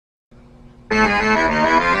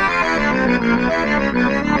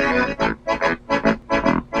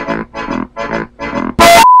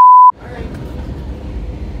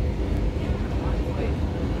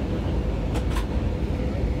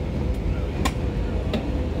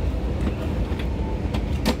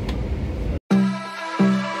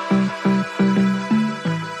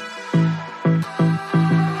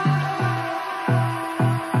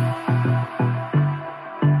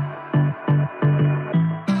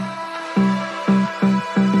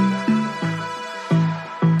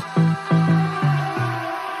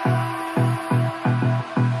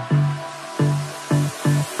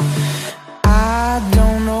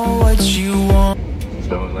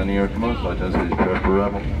Linear commercial, das ist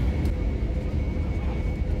Rebel.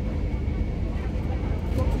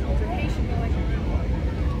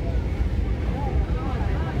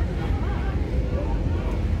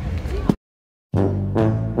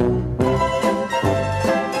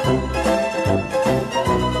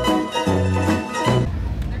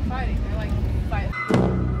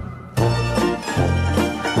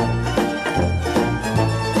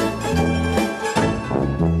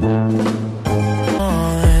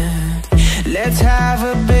 Let's have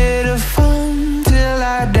a bit of fun till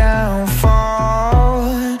I downfall.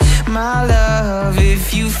 My love,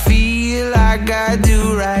 if you feel like I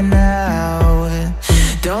do right now,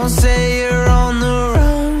 don't say you're on the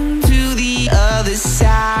run to the other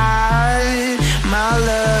side, my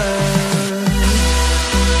love.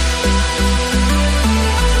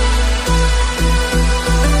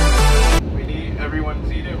 We need everyone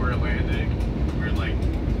seated. We're landing. We're like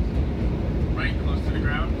right close to the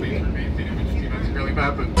ground. Please remain seated. We just see that's really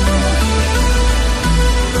bad, but.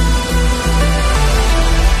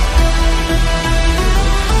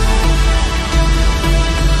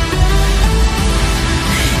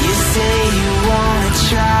 You say you wanna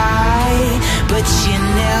try, but you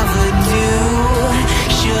never do.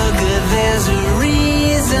 Sugar, there's a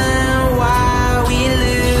reason why we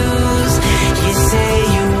lose. You say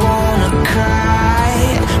you wanna cry,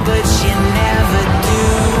 but you never do.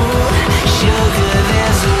 Sugar,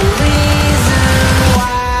 there's a reason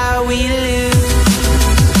why we lose.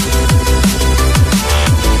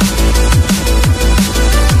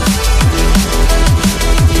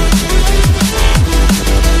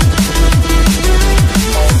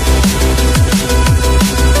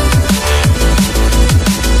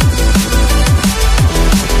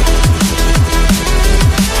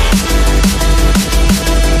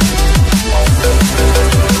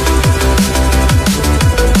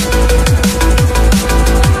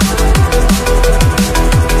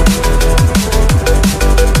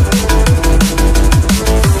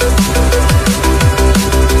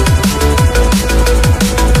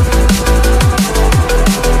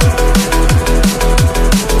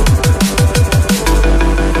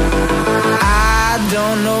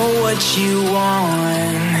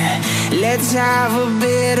 Let's have a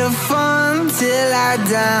bit of fun till I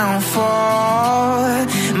downfall.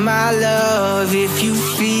 My love, if you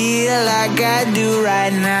feel like I do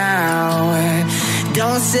right now,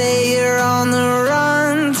 don't say you're on the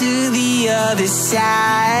run to the other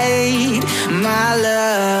side, my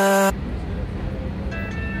love.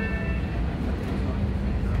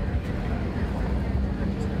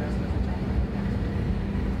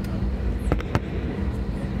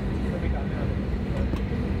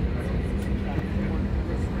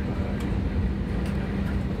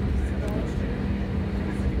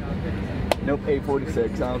 Nope,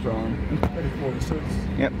 846. I was wrong. 846?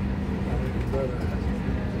 Yep.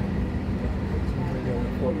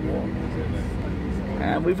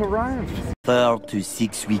 And we've arrived. 4 to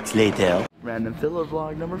 6 weeks later. Random filler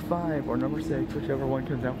vlog number 5 or number 6, whichever one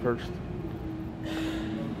comes out first.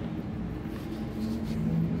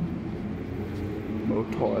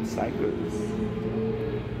 Motorcycles.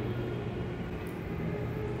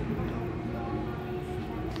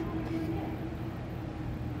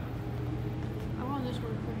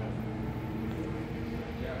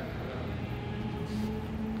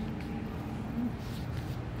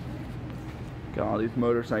 Got all these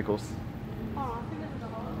motorcycles.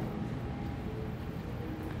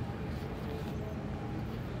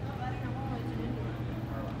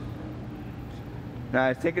 Nah,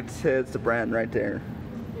 I think it's the brand right there.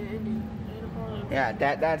 Yeah, Indian. Yeah,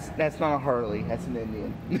 that's not a Harley. That's an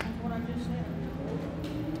Indian. That's what I just said.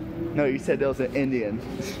 No, you said that was an Indian.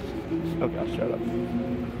 Okay, I'll shut up.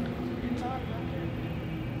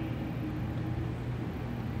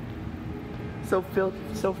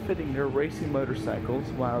 So fitting. They're racing motorcycles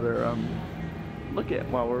while they're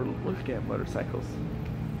while we're looking at motorcycles.